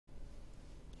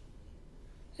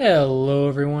Hello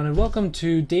everyone and welcome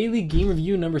to Daily Game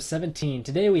Review number 17.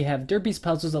 Today we have Derpi's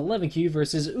Puzzles 11Q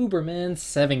versus Ueberman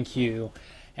 7Q.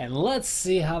 And let's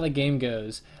see how the game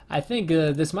goes. I think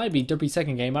this might be Derpi's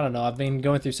second game. I don't know. I've been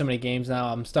going through so many games now.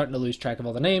 I'm starting to lose track of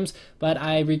all the names. But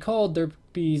I recall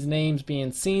Derpi's names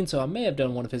being seen, so I may have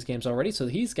done one of his games already. So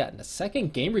he's gotten a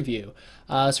second game review.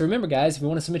 So remember, guys, if you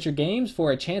want to submit your games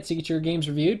for a chance to get your games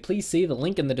reviewed, please see the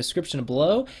link in the description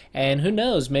below. And who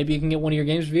knows, maybe you can get one of your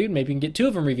games reviewed. Maybe you can get two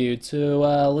of them reviewed. So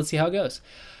let's see how it goes.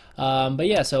 But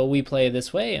yeah, so we play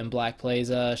this way, and black plays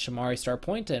Shamari star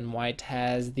point, and white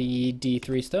has the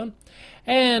D3 stone.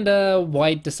 And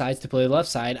white decides to play the left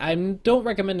side. I don't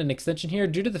recommend an extension here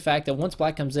due to the fact that once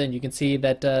black comes in, you can see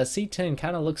that C10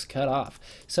 kind of looks cut off.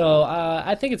 So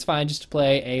I think it's fine just to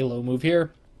play a low move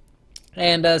here.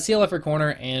 And seal every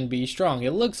corner and be strong.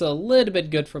 It looks a little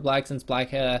bit good for black since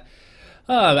black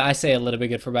I say a little bit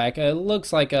good for black. It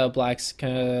looks like black's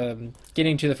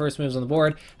getting to the first moves on the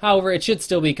board. However, it should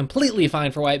still be completely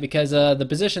fine for white because the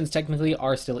positions technically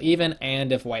are still even,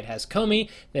 and if white has Comey,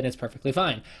 then it's perfectly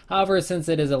fine. However, since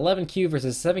it is 11Q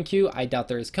versus 7Q, I doubt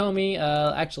there is Comey.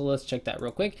 Actually, let's check that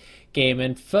real quick. Game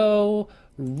info,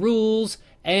 rules,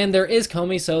 and there is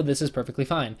Comey, so this is perfectly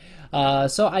fine.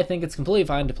 So I think it's completely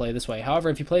fine to play this way. However,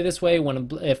 if you play this way,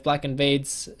 if black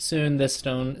invades soon, this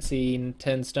stone,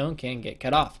 C10 stone, can get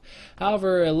cut off.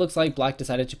 However, it looks like black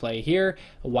decided to play here.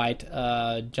 White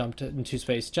jumped into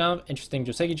space jump. Interesting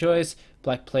Joseki choice.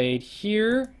 Black played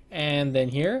here and then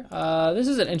here. This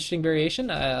is an interesting variation.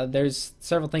 There's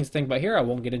several things to think about here. I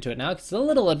won't get into it now because it's a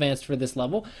little advanced for this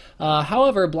level.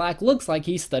 However, black looks like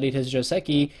he studied his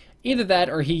Joseki. Either that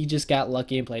or he just got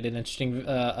lucky and played an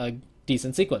interesting,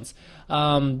 decent sequence.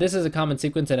 This is a common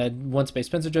sequence in a one-space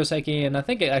pincer Joseki, and I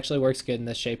think it actually works good in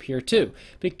this shape here too,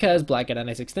 because black got a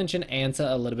nice extension and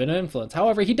a little bit of influence.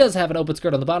 However, he does have an open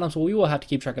skirt on the bottom, so we will have to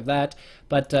keep track of that,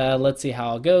 but let's see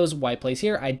how it goes. White plays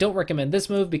here. I don't recommend this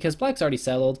move because black's already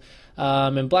settled,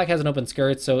 and black has an open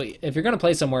skirt, so if you're going to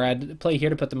play somewhere, I'd play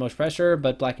here to put the most pressure,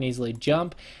 but black can easily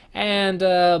jump, and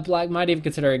black might even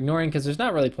consider ignoring because there's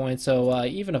not really points, so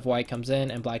even if white comes in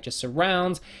and black just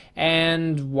surrounds,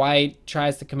 and white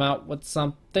tries to come out with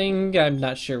something, I'm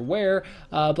not sure where,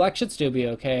 black should still be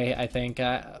okay, I think.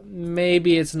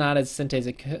 Maybe it's not as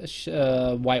synthetic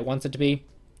white wants it to be.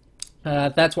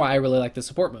 That's why I really like the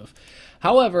support move.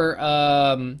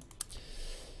 However,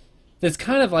 this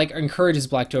kind of like encourages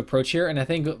black to approach here, and I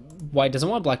think white doesn't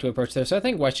want black to approach there, so I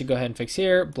think white should go ahead and fix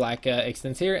here, black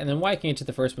extends here, and then white can get to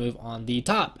the first move on the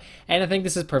top. And I think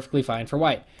this is perfectly fine for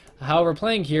white. However,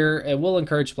 playing here, it will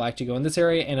encourage black to go in this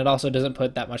area, and it also doesn't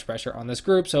put that much pressure on this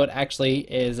group, so it actually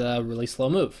is a really slow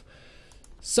move.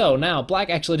 So now black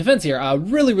actually defends here. A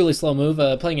really slow move,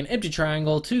 playing an empty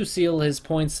triangle to seal his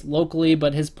points locally,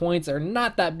 but his points are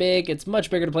not that big. It's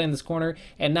much bigger to play in this corner,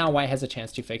 and now white has a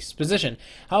chance to fix his position.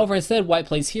 However, instead white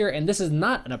plays here, and this is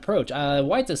not an approach.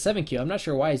 White's a 7Q. I'm not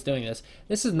sure why he's doing this.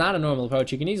 This is not a normal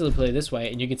approach. You can easily play this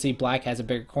way, and you can see black has a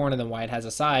bigger corner than white has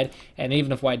a side, and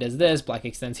even if white does this, black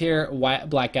extends here,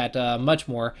 black got much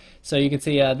more. So you can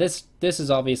see this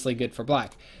is obviously good for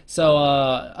black. So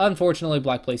unfortunately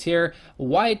black plays here.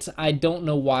 White, I don't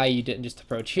know why you didn't just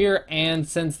approach here, and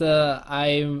since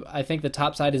I think the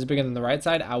top side is bigger than the right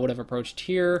side, I would have approached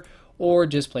here or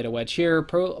just played a wedge here.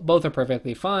 Both are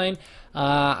perfectly fine.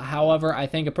 However, I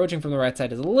think approaching from the right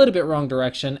side is a little bit wrong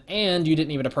direction, and you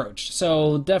didn't even approach.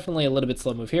 So definitely a little bit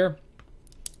slow move here.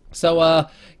 So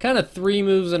kind of three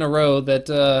moves in a row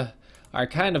that are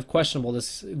kind of questionable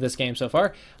this game so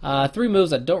far. Three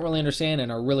moves I don't really understand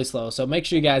and are really slow. So make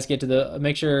sure you guys get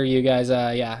to you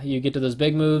get to those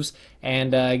big moves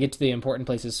and get to the important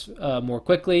places more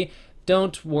quickly.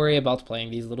 Don't worry about playing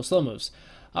these little slow moves.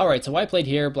 Alright, so white played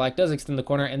here, black does extend the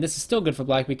corner, and this is still good for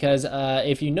black because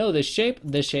if you know this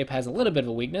shape has a little bit of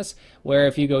a weakness, where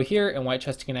if you go here and white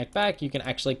tries to connect back, you can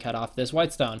actually cut off this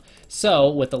white stone. So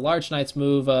with the large knight's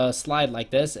move slide like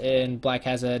this, and black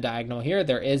has a diagonal here,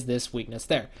 there is this weakness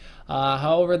there.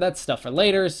 However, that's stuff for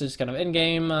later, so just kind of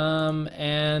in-game,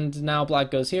 and now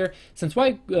black goes here. Since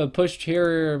white pushed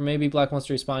here, maybe black wants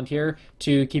to respond here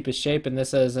to keep his shape, and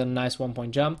this is a nice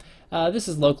one-point jump. This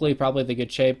is locally probably the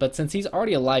good shape, but since he's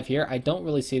already alive here, I don't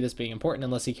really see this being important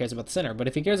unless he cares about the center. But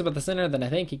if he cares about the center, then I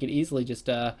think he could easily just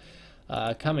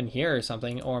come in here or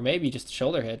something, or maybe just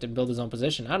shoulder hit and build his own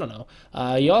position. I don't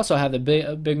know. You also have the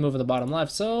big move in the bottom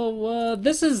left, so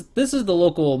this is the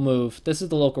local move. This is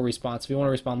the local response. If you want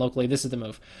to respond locally, this is the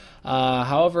move.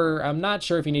 However, I'm not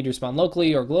sure if you need to respond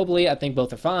locally or globally. I think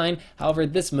both are fine. However,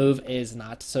 this move is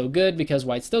not so good because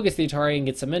white still gets the Atari and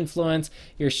gets some influence.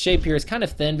 Your shape here is kind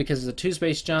of thin because it's a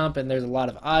two-space jump and there's a lot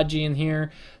of Aji in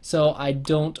here. So I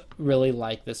don't really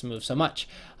like this move so much.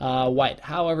 White,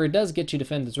 however, does get you to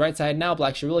defend his right side. Now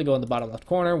black should really go in the bottom left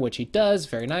corner, which he does,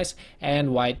 very nice,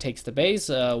 and white takes the base.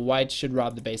 White should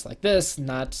rob the base like this,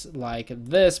 not like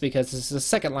this, because this is a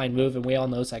second line move, and we all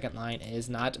know second line is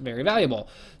not very valuable.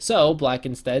 So black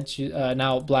instead,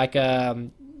 now black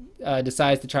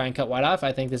decides to try and cut white off.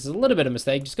 I think this is a little bit of a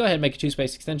mistake. Just go ahead and make a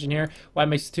 2-space extension here. White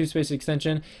makes a 2-space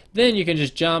extension. Then you can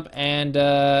just jump and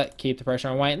keep the pressure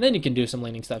on white. And then you can do some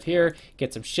leaning stuff here,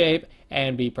 get some shape,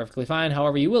 and be perfectly fine.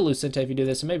 However, you will lose Sente if you do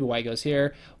this. So maybe white goes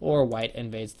here, or white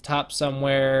invades the top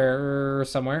somewhere.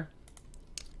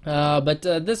 But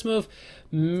this move,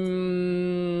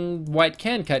 white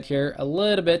can cut here a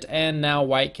little bit, and now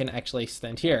white can actually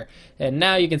extend here. And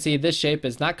now you can see this shape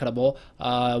is not cuttable.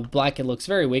 Black, it looks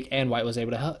very weak, and white was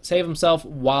able to save himself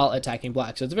while attacking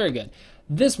black, so it's very good.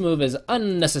 This move is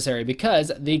unnecessary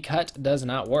because the cut does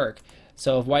not work.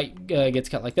 So if white gets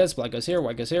cut like this, black goes here,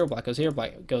 white goes here, black goes here,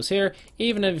 black goes here.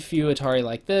 Even if you Atari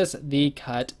like this, the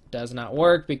cut does not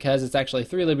work because it's actually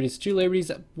 3 liberties to 2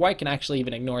 liberties. White can actually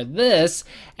even ignore this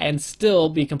and still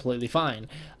be completely fine.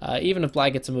 Even if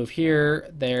black gets a move here,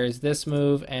 there's this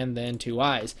move and then 2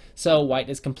 eyes. So white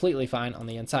is completely fine on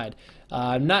the inside.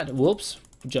 Whoops,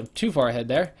 jumped too far ahead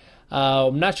there.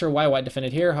 I'm not sure why white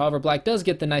defended here. However, black does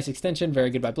get the nice extension. Very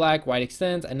good by black. White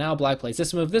extends, and now black plays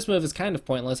this move. This move is kind of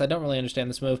pointless. I don't really understand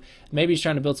this move. Maybe he's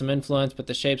trying to build some influence, but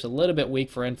the shape's a little bit weak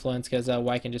for influence because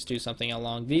white can just do something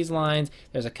along these lines.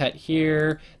 There's a cut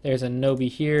here. There's a Nobi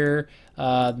here.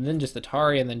 Then just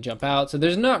Atari and then jump out. So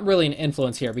there's not really an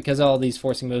influence here because all these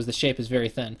forcing moves, the shape is very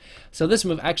thin. So this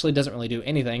move actually doesn't really do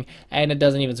anything, and it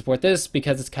doesn't even support this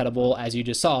because it's cuttable, as you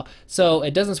just saw. So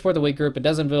it doesn't support the weak group. It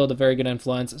doesn't build a very good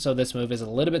influence. So this move is a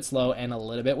little bit slow and a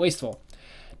little bit wasteful.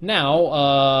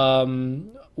 Now,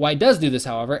 white does do this,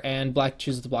 however, and black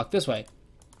chooses to block this way.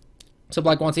 So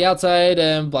black wants the outside,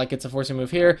 and black gets a forcing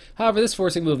move here. However, this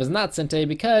forcing move is not Sente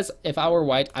because if I were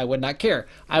white, I would not care.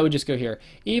 I would just go here.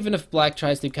 Even if black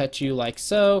tries to cut you like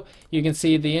so, you can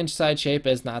see the inside shape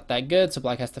is not that good, so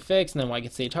black has to fix, and then white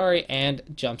gets the Atari and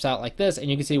jumps out like this,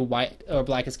 and you can see white or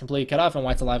black is completely cut off and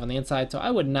white's alive on the inside, so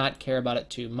I would not care about it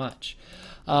too much.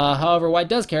 However, white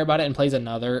does care about it and plays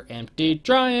another empty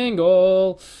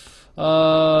triangle.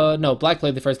 No, black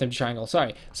played the first empty triangle,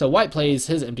 sorry. So white plays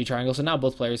his empty triangle, so now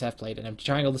both players have played an empty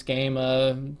triangle this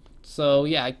game. So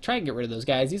yeah, try and get rid of those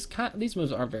guys. These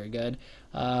moves aren't very good.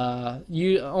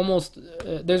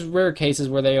 There's rare cases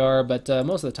where they are, but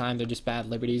most of the time they're just bad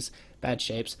liberties, bad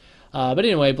shapes. But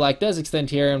anyway, black does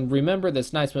extend here, and remember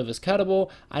this nice move is cuttable.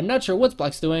 I'm not sure what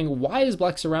black's doing. Why is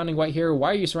black surrounding white here?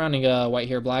 Why are you surrounding white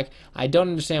here, black? I don't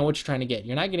understand what you're trying to get.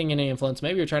 You're not getting any influence.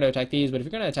 Maybe you're trying to attack these, but if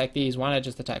you're going to attack these, why not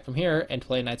just attack from here and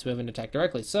play a knight's move and attack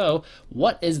directly? So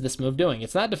what is this move doing?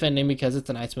 It's not defending because it's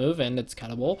a knight's move and it's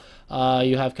cuttable.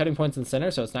 You have cutting points in the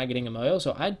center, so it's not getting a moyo,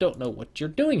 so I don't know what you're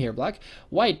doing here, black.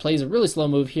 White plays a really slow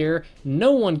move here.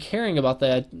 No one caring about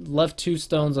the left 2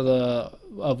 stones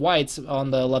of whites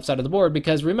on the left side of the board,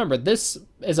 because remember, this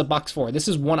is a box 4. This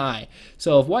is 1 eye.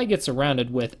 So if white gets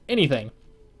surrounded with anything,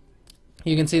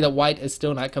 you can see that white is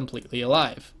still not completely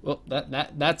alive. Well,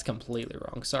 that's completely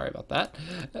wrong. Sorry about that.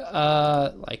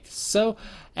 Like so.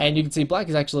 And you can see black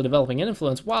is actually developing an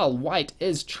influence while white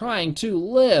is trying to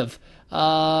live.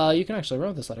 You can actually run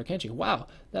with this letter, can't you? Wow,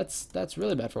 that's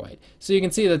really bad for white. So you can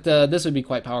see that this would be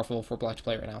quite powerful for black to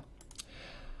play right now.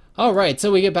 Alright,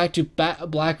 so we get back to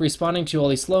black responding to all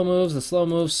these slow moves, the slow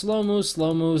moves, slow moves,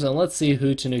 slow moves, and let's see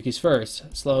who Tanukis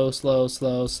first. Slow, slow,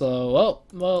 slow, slow.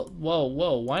 Oh,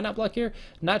 whoa. Why not black here?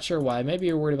 Not sure why. Maybe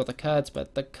you're worried about the cuts,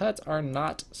 but the cuts are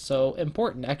not so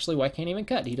important. Actually, white can't even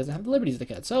cut. He doesn't have the liberties to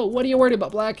cut. So what are you worried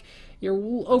about, black?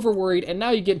 You're over worried, and now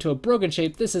you get into a broken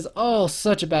shape. This is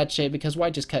such a bad shape because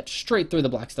white just cut straight through the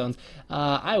black stones.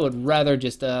 I would rather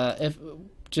just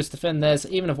defend this,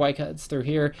 even if white cuts through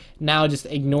here. Now just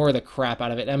ignore the crap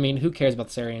out of it. I mean, who cares about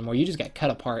this area anymore? You just got cut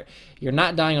apart. You're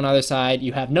not dying on either side.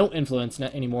 You have no influence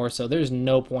anymore, so there's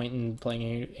no point in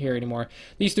playing here anymore.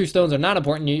 These 3 stones are not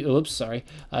important. Oops, sorry.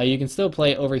 You can still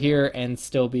play over here and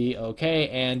still be okay,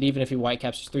 and even if your white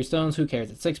captures 3 stones, who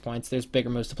cares? At 6 points, there's bigger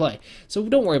moves to play. So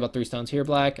don't worry about 3 stones here,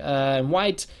 black. And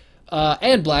white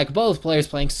and black, both players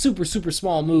playing super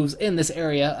small moves in this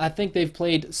area. I think they've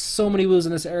played so many moves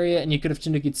in this area, and you could have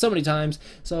Tanuki'd so many times.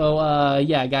 So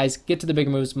yeah, guys, get to the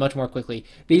bigger moves much more quickly.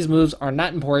 These moves are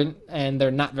not important, and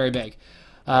they're not very big.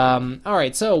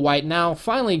 Alright, so white now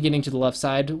finally getting to the left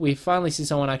side. We finally see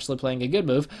someone actually playing a good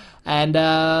move, and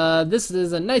this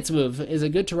is a knight's move. Is it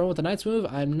good to run with a knight's move?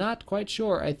 I'm not quite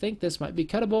sure. I think this might be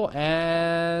cuttable,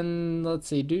 and let's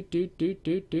see.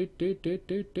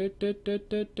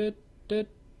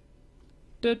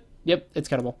 Yep, it's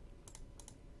cuttable.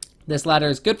 This ladder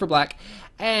is good for black,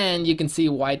 and you can see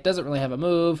white doesn't really have a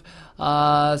move.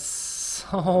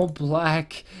 So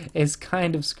black is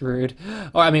kind of screwed.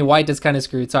 Or, I mean, white is kind of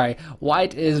screwed, sorry.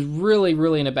 White is really,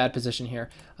 really in a bad position here.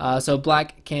 So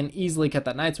black can easily cut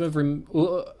that knight's move.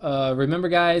 Remember,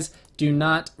 guys, do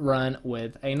not run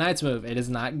with a knight's move. It is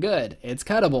not good. It's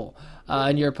cuttable.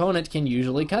 And your opponent can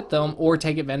usually cut them or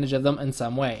take advantage of them in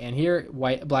some way. And here,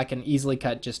 black can easily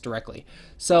cut just directly.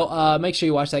 So make sure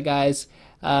you watch that, guys.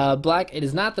 Black, it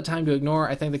is not the time to ignore.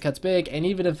 I think the cut's big, and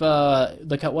even if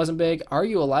the cut wasn't big, are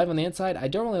you alive on the inside? I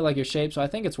don't really like your shape, so I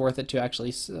think it's worth it to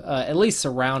actually at least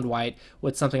surround white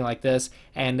with something like this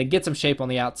and to get some shape on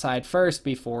the outside first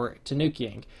before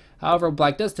Tanukiing. However,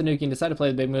 black does Tanuki and decide to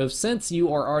play the big move. Since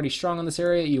you are already strong in this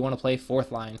area, you want to play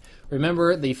fourth line.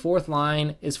 Remember, the fourth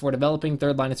line is for developing,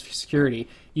 third line is for security.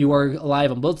 You are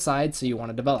alive on both sides, so you want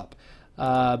to develop.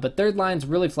 But third line's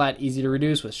really flat, easy to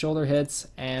reduce with shoulder hits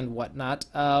and whatnot,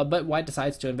 but white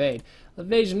decides to invade.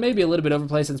 Evasion may be a little bit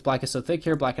overplayed since black is so thick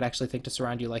here. Black could actually think to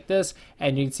surround you like this,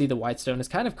 and you can see the white stone is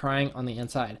kind of crying on the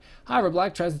inside. However,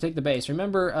 black tries to take the base.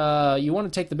 Remember, you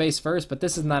want to take the base first, but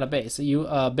this is not a base.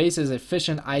 Base is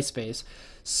efficient eye space.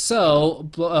 So,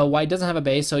 white doesn't have a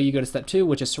base, so you go to step 2,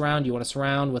 which is surround. You want to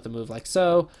surround with a move like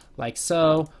so,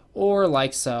 or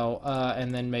like so,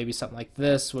 and then maybe something like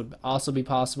this would also be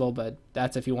possible, but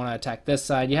that's if you want to attack this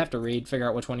side. You have to figure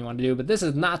out which one you want to do, but this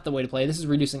is not the way to play. This is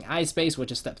reducing eye space,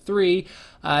 which is step 3.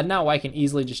 Now white can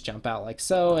easily just jump out like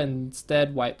so, and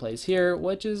instead white plays here,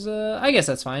 which is, I guess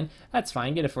that's fine. That's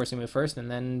fine. Get a forcing move first,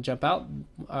 and then jump out.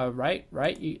 Right?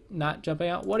 You not jumping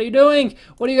out? What are you doing?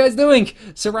 What are you guys doing?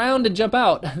 Surround and jump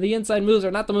out. The inside moves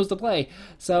are not the moves to play.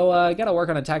 So, gotta work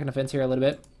on attack and defense here a little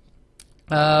bit.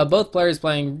 Both players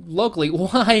playing locally.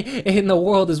 Why in the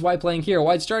world is white playing here?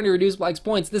 White's trying to reduce black's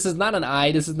points. This is not an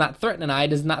eye. This does not threaten an eye.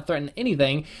 Does not threaten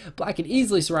anything. Black can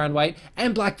easily surround white,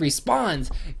 and black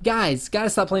responds. Guys, gotta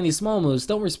stop playing these small moves.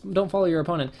 Don't follow your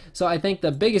opponent. So I think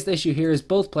the biggest issue here is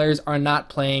both players are not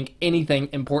playing anything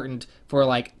important for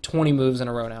like 20 moves in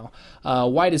a row now.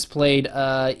 White has played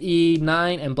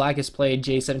E9 and black has played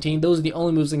J17. Those are the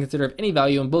only moves I consider of any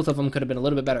value, and both of them could have been a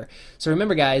little bit better. So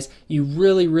remember, guys, you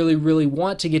really, really, really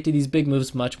want to get to these big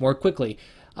moves much more quickly.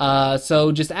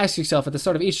 So just ask yourself at the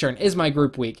start of each turn, is my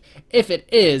group weak? If it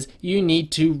is, you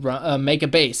need to make a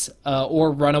base,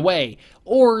 or run away,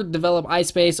 or develop eye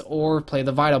space, or play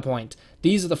the vital point.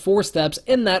 These are the 4 steps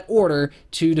in that order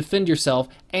to defend yourself,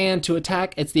 and to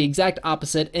attack, it's the exact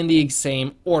opposite in the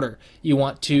same order. You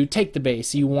want to take the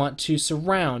base, you want to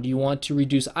surround, you want to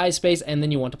reduce eye space, and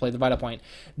then you want to play the vital point.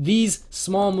 These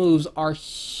small moves are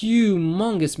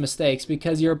humongous mistakes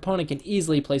because your opponent can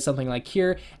easily play something like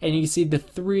here, and you see the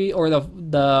 3 or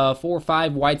the 4 or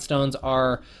 5 white stones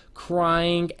are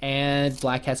crying, and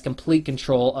black has complete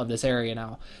control of this area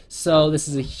now. So this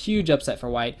is a huge upset for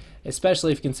white,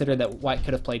 especially if you consider that white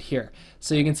could have played here.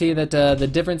 So you can see that the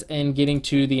difference in getting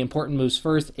to the important moves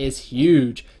first is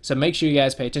huge. So make sure you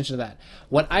guys pay attention to that.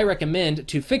 What I recommend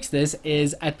to fix this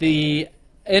is at the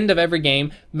end of every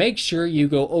game, make sure you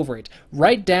go over it.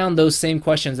 Write down those same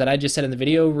questions that I just said in the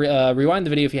video. Rewind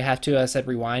the video if you have to. I said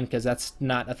rewind because that's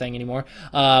not a thing anymore.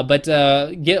 But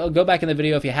go back in the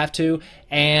video if you have to,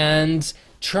 and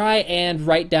try and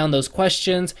write down those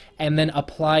questions and then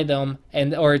apply them,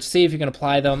 or see if you can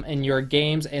apply them in your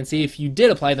games, and see if you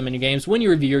did apply them in your games. When you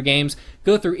review your games,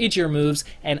 go through each of your moves,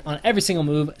 and on every single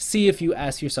move, see if you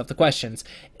ask yourself the questions.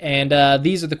 And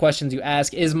these are the questions you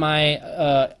ask. Is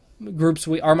my groups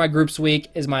weak? Are my groups weak?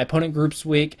 Is my opponent groups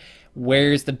weak?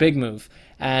 Where's the big move?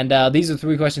 And these are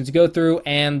 3 questions to go through,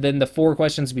 and then the 4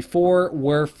 questions before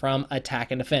were from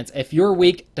attack and defense. If you're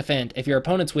weak, defend. If your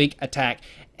opponent's weak, attack.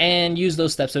 And use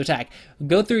those steps to attack.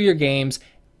 Go through your games,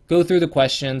 go through the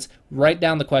questions, write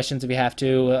down the questions if you have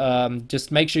to.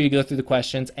 Just make sure you go through the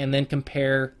questions, and then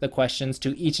compare the questions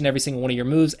to each and every single one of your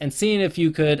moves, and seeing if you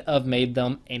could have made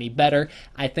them any better.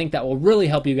 I think that will really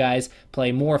help you guys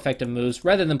play more effective moves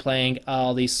rather than playing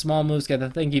all these small moves, because I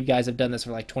think you guys have done this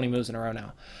for like 20 moves in a row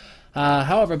now.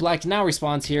 However, black now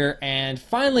responds here and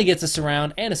finally gets a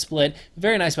surround and a split.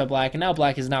 Very nice by black, and now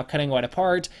black is now cutting white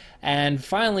apart and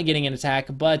finally getting an attack.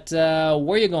 But where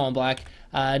are you going, black?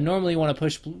 Normally you want to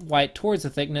push white towards the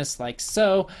thickness like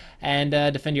so, and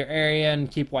defend your area and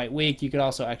keep white weak. You could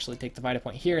also actually take the vital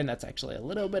point here, and that's actually a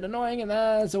little bit annoying,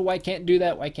 and so white can't do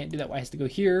that. White can't do that. White has to go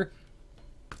here.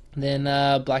 Then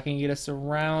black can get us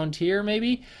around here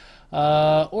maybe.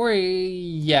 Or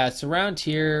yeah, surround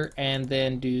here and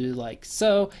then do like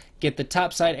so. Get the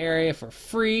top side area for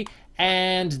free,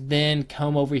 and then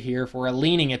come over here for a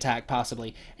leaning attack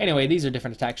possibly. Anyway, these are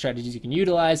different attack strategies you can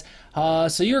utilize.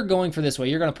 So you're going for this way.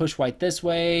 You're going to push white this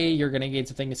way. You're going to gain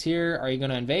some thickness here. Are you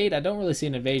going to invade? I don't really see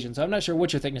an invasion, so I'm not sure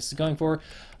what your thickness is going for.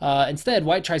 Instead,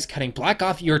 white tries cutting black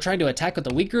off. You're trying to attack with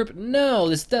the weak group? No,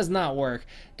 this does not work.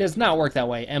 Does not work that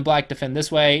way. And black defend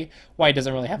this way. White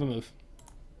doesn't really have a move.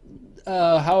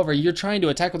 However, you're trying to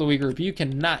attack with a weak group. You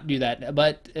cannot do that.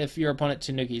 But if your opponent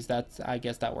Tanukis, I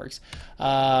guess that works.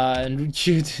 And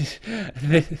this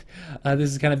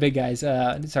is kind of big, guys.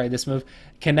 Sorry, this move.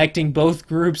 Connecting both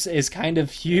groups is kind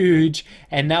of huge.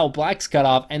 And now black's cut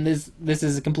off. And this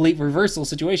is a complete reversal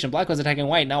situation. Black was attacking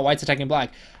white. Now white's attacking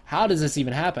black. How does this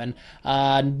even happen?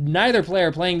 Neither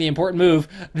player playing the important move.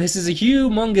 This is a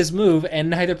humongous move, and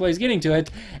neither player is getting to it.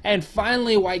 And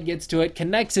finally, white gets to it,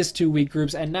 connects his two weak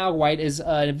groups, and now white is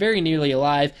very nearly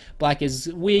alive. Black is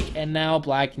weak, and now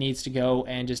black needs to go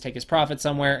and just take his profit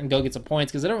somewhere and go get some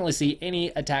points, because I don't really see any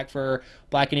attack for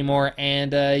black anymore,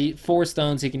 and 4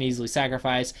 stones he can easily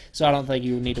sacrifice, so I don't think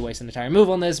you need to waste an entire move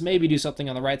on this. Maybe do something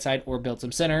on the right side or build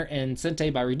some center and Sente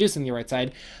by reducing the right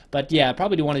side, but yeah,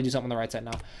 probably do want to do something on the right side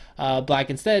now. Black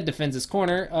instead defends his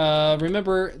corner.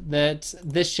 Remember that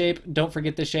this shape, don't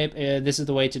forget this shape, this is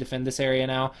the way to defend this area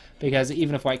now, because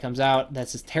even if white comes out,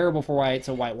 that's just terrible for white,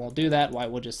 so white won't do that.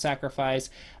 White will just sacrifice,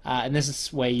 and this is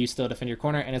the way you still defend your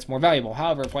corner, and it's more valuable.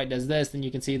 However, if white does this, then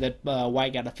you can see that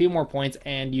white got a few more points,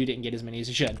 and you didn't get as many as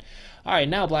you should. Alright,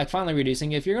 now black finally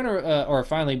reducing. If you're going to, or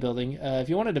finally building, if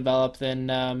you want to develop,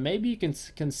 then maybe you can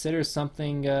consider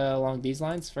something along these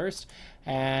lines first,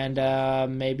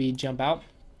 and maybe jump out.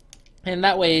 And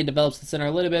that way it develops the center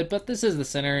a little bit, but this is the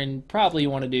center, and probably you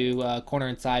want to do corner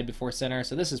and side before center,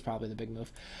 so this is probably the big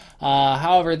move.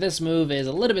 However, this move is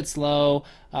a little bit slow,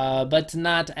 but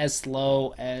not as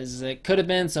slow as it could have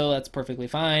been, so that's perfectly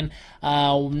fine.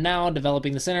 Now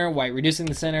developing the center, white reducing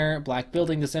the center, black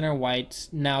building the center, white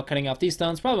now cutting off these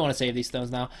stones. Probably want to save these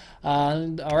stones now.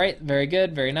 Alright, very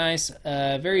good, very nice.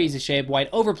 Very easy shape. White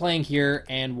overplaying here,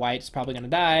 and white's probably going to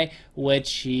die,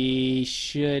 which he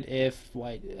should if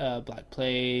white black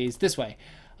plays this way.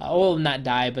 Well, not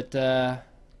die, but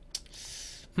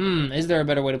is there a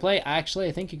better way to play? Actually,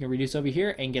 I think you can reduce over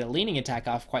here and get a leaning attack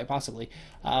off, quite possibly.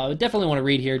 Definitely want to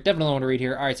read here. Definitely want to read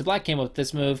here. Alright, so black came up with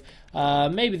this move.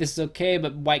 Maybe this is okay,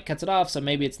 but white cuts it off, so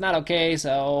maybe it's not okay.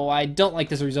 So I don't like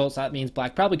this result, so that means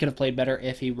black probably could have played better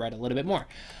if he read a little bit more.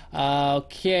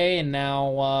 Okay, and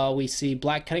now we see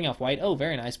black cutting off white. Oh,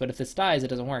 very nice, but if this dies, it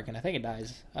doesn't work, and I think it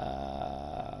dies.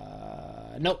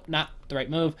 Nope, not the right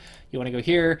move. You want to go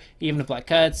here. Even if black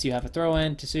cuts, you have a throw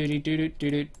in to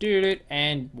Tsuji,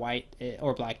 and white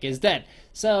or black is dead.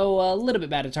 So a little bit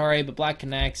bad Atari, but black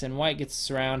connects and white gets to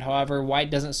surround. However,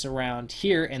 white doesn't surround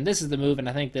here, and this is the move, and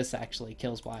I think this actually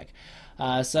kills black.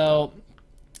 So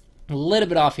a little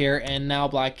bit off here, and now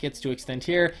black gets to extend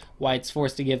here. White's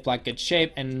forced to give black good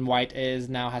shape, and white is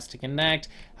now has to connect.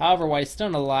 However, white's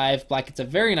still alive. Black gets a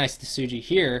very nice Tsuji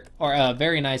here, or a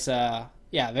very nice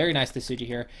very nice Tsuji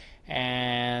here,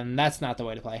 and that's not the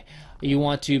way to play. You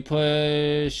want to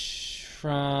push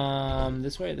from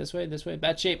this way, this way, this way.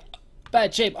 Bad shape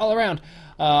all around.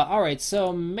 Alright,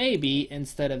 so maybe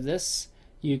instead of this,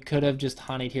 you could have just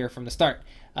honeyed here from the start.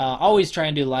 Always try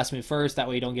and do the last move first, that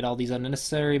way you don't get all these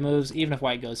unnecessary moves. Even if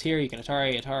white goes here, you can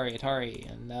Atari,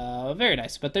 and very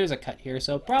nice. But there's a cut here,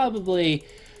 so probably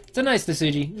it's a nice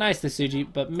Tsuji,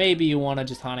 but maybe you want to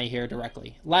just Hane here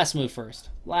directly. Last move first.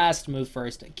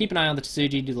 Keep an eye on the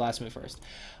Tsuji, do the last move first.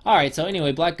 Alright, so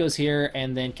anyway, black goes here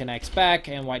and then connects back,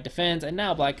 and white defends, and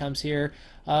now black comes here.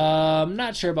 I'm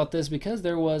not sure about this because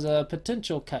there was a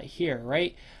potential cut here,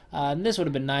 right? And this would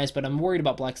have been nice, but I'm worried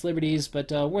about black's liberties,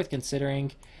 but worth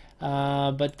considering.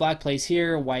 But black plays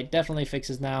here, white definitely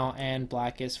fixes now, and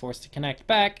black is forced to connect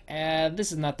back.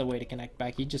 This is not the way to connect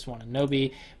back. You just want a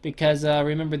Nobi, because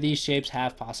remember, these shapes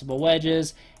have possible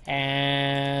wedges,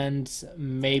 and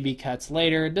maybe cuts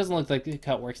later. It doesn't look like the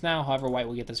cut works now. However, white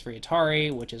will get this free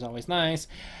Atari, which is always nice.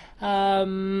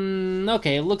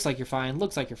 Okay, looks like you're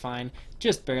fine,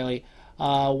 just barely.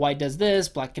 White does this,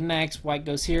 black connects, white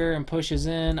goes here and pushes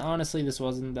in. Honestly, this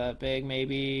wasn't that big,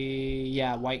 maybe.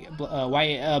 Yeah, black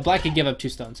could give up 2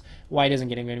 stones. White isn't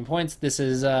getting any points. This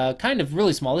is kind of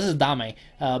really small. This is Dame.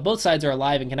 Both sides are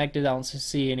alive and connected. I don't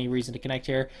see any reason to connect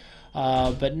here.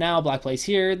 But now black plays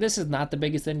here. This is not the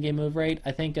biggest endgame move, right?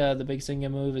 I think the biggest endgame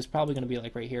move is probably going to be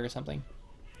like right here or something.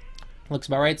 Looks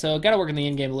about right, so got to work in the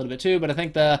end game a little bit too, but I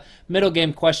think the middle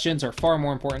game questions are far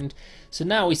more important. So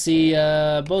now we see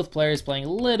both players playing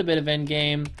a little bit of end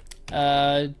game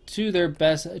to the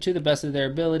best of their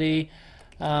ability.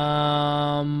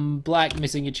 Black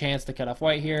missing a chance to cut off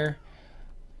white here.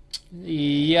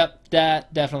 Yep,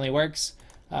 that definitely works.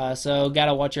 So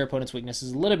gotta watch your opponent's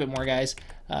weaknesses a little bit more, guys.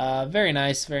 Very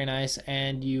nice, very nice.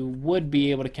 And you would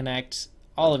be able to connect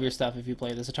all of your stuff if you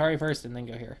play this Atari first and then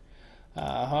go here.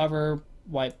 However,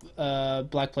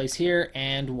 black plays here,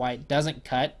 and white doesn't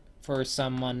cut for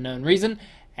some unknown reason.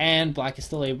 And black is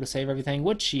still able to save everything,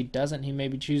 which he doesn't. He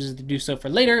maybe chooses to do so for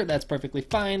later. That's perfectly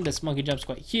fine. This monkey jump's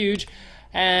quite huge.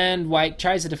 And white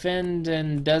tries to defend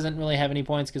and doesn't really have any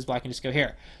points because black can just go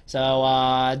here. So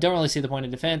don't really see the point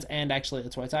of defense. And actually,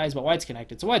 that's white's eyes, but white's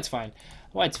connected, so white's fine.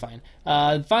 White's fine.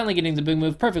 Finally getting the big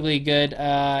move, perfectly good.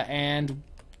 And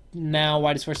now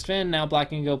white is forced to defend. Now black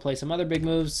can go play some other big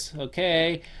moves.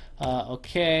 Okay.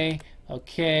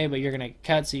 Okay, but you're going to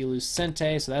cut, so you lose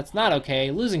Sente, so that's not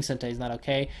okay. Losing Sente is not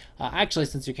okay. Actually,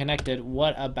 since you're connected,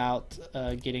 what about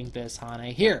getting this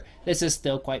Hane here? This is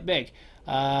still quite big.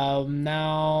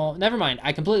 Now, never mind.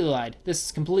 I completely lied. This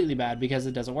is completely bad because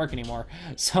it doesn't work anymore.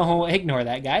 So ignore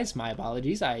that, guys. My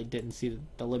apologies. I didn't see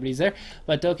the liberties there.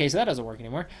 But okay, so that doesn't work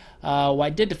anymore.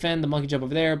 White did defend the monkey jump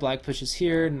over there. Black pushes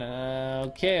here.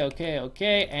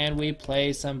 Okay. And we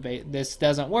play some... This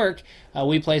doesn't work.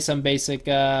 We play some basic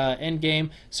end game.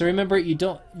 So remember, you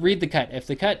don't read the cut. If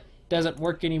the cut doesn't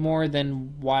work anymore,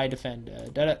 then why defend?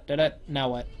 Now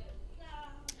what?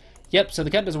 Yep, so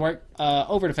the cut doesn't work.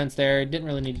 Over defense there. Didn't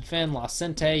really need to defend. Lost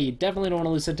Sente. You definitely don't want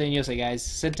to lose Sente and Yosei, guys.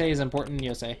 Sente is important in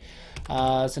Yosei.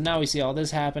 So now we see all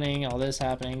this happening.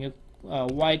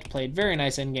 White played very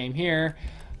nice endgame here.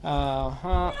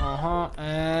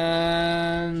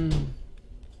 And...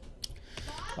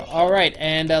 Alright,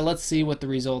 and let's see what the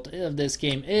result of this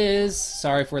game is.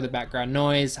 Sorry for the background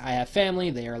noise. I have family.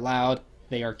 They are loud.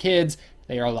 They are kids.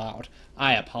 They are loud.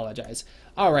 I apologize.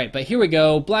 Alright, but here we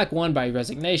go. Black won by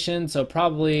resignation, so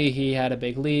probably he had a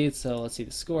big lead. So let's see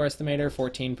the score estimator,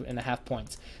 14.5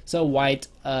 points. So white,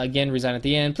 again, resigned at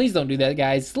the end. Please don't do that,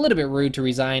 guys. It's a little bit rude to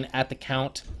resign at the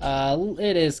count.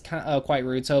 It is quite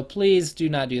rude, so please do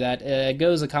not do that. It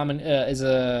goes kind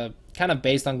of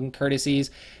based on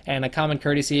courtesies, and a common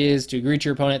courtesy is to greet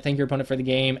your opponent, thank your opponent for the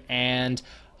game, and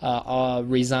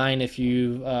resign if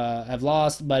you have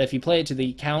lost. But if you play it to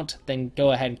the count, then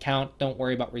go ahead and count. Don't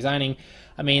worry about resigning.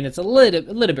 I mean, it's a little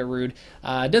bit rude.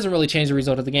 It doesn't really change the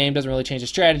result of the game, doesn't really change the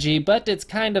strategy, but it's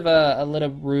kind of a little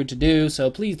rude to do, so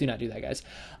please do not do that, guys.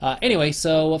 Anyway,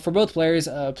 so for both players,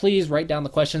 please write down the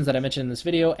questions that I mentioned in this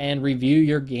video and review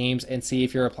your games and see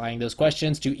if you're applying those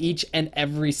questions to each and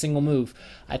every single move.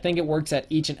 I think it works at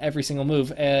each and every single move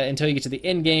until you get to the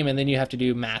end game, and then you have to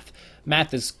do math.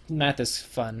 Math is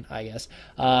fun, I guess.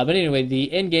 But anyway,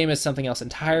 the end game is something else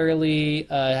entirely.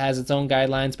 Has its own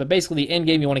guidelines, but basically the end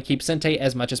game you want to keep Sente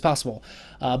as much as possible.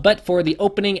 But for the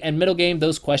opening and middle game,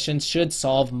 those questions should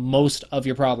solve most of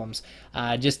your problems.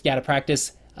 Just gotta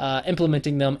practice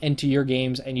implementing them into your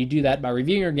games, and you do that by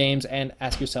reviewing your games and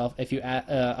ask yourself if you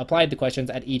applied the questions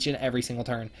at each and every single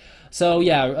turn. So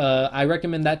yeah, I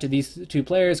recommend that to these two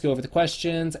players. Go over the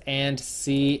questions and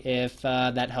see if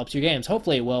that helps your games.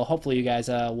 Hopefully it will. Hopefully you guys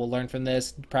will learn from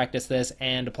this, practice this,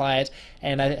 and apply it,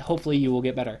 and hopefully you will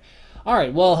get better.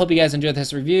 Alright, well, hope you guys enjoyed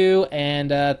this review,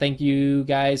 and thank you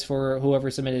guys for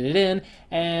whoever submitted it in.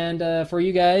 And for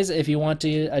you guys, if you want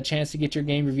a chance to get your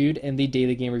game reviewed in the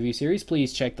Daily Game Review series,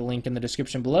 please check the link in the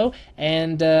description below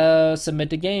and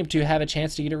submit a game to have a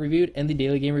chance to get it reviewed in the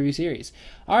Daily Game Review series.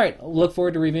 Alright, look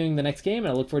forward to reviewing the next game,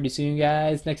 and I look forward to seeing you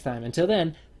guys next time. Until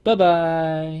then,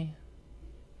 bye-bye!